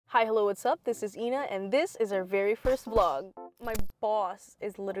Hi, hello, what's up? This is Ina, and this is our very first vlog. My boss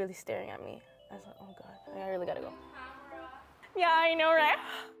is literally staring at me. I was like, oh god, I really gotta go. Yeah, I know, right?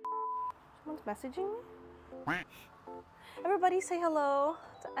 Someone's messaging me? Everybody say hello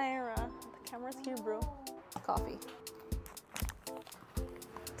to Ira. The camera's here, bro. Coffee.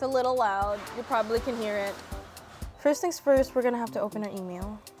 It's a little loud. You probably can hear it. First things first, we're gonna have to open our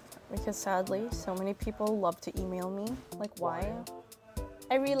email. Because sadly, so many people love to email me. Like, why?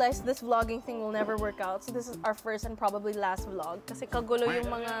 I realized this vlogging thing will never work out, so this is our first and probably last vlog. Kasi kagulo yung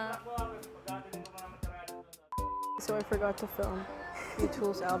mga... So I forgot to film. The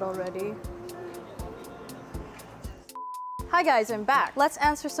tool's out already. Hi guys, I'm back. Let's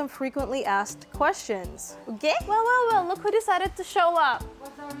answer some frequently asked questions. Okay? Well, look who decided to show up.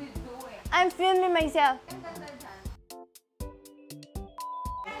 What are you doing? I'm filming myself.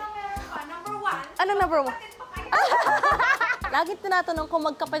 Number one. Ano number one? Lagi tinatanong kung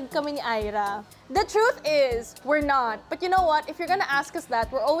magkapatid kami ni Ira. The truth is, we're not. But you know what? If you're gonna ask us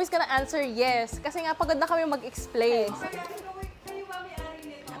that, we're always gonna answer yes. Kasi nga pagod na kami mag-explain.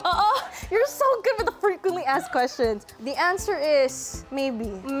 Oh, you're so good with the frequently asked questions. The answer is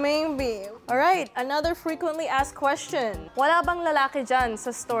maybe. Maybe. Alright, another frequently asked question. Wala bang lalaki dyan sa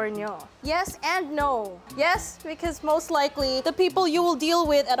store nyo? Yes and no. Yes, because most likely the people you will deal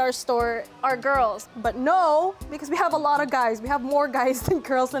with at our store are girls. But no, because we have a lot of guys. We have more guys than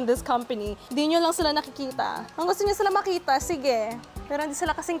girls in this company. Hindi nyo lang sila nakikita. Kung gusto nyo sila makita, sige. Pero hindi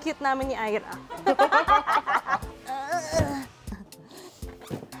sila kasing cute namin ni Ira.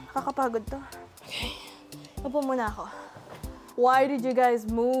 Kakapagod to. Okay. Upo muna ako. Why did you guys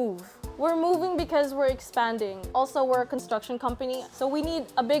move? We're moving because we're expanding. Also, we're a construction company, so we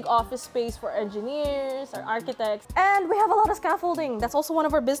need a big office space for engineers, our architects, and we have a lot of scaffolding. That's also one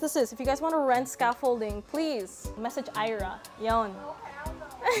of our businesses. If you guys want to rent scaffolding, please message Ira. Yon.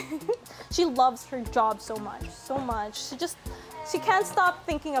 She loves her job so much, so much. She can't stop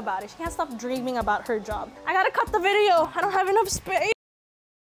thinking about it. She can't stop dreaming about her job. I gotta cut the video. I don't have enough space.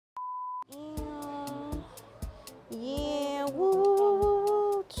 Yeah,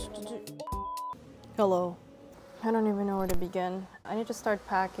 woo. Hello. I don't even know where to begin. I need to start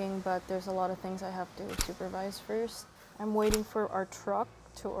packing, but there's a lot of things I have to supervise first. I'm waiting for our truck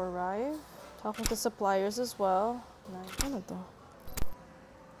to arrive. Talking to suppliers as well.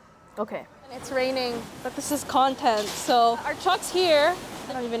 Okay. It's raining, but this is content. So our truck's here.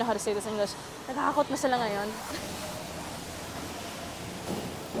 I don't even know how to say this in English. Nakakakot na sila ngayon.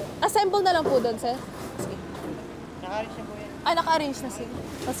 Assemble na lang po doon, sir. Naka-arrange na siya.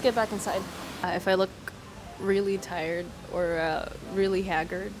 Let's get back inside. If I look really tired or really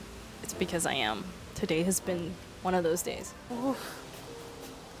haggard, it's because I am. Today has been one of those days. Oof.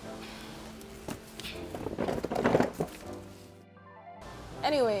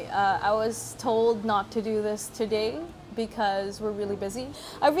 Anyway, I was told not to do this today because we're really busy.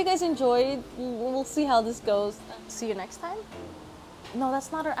 I hope you guys enjoyed. We'll see how this goes. See you next time. No,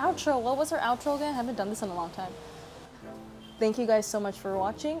 that's not our outro. What was our outro again? I haven't done this in a long time. Thank you guys so much for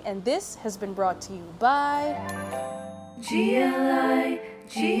watching, and this has been brought to you by GLI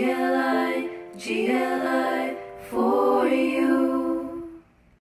for you.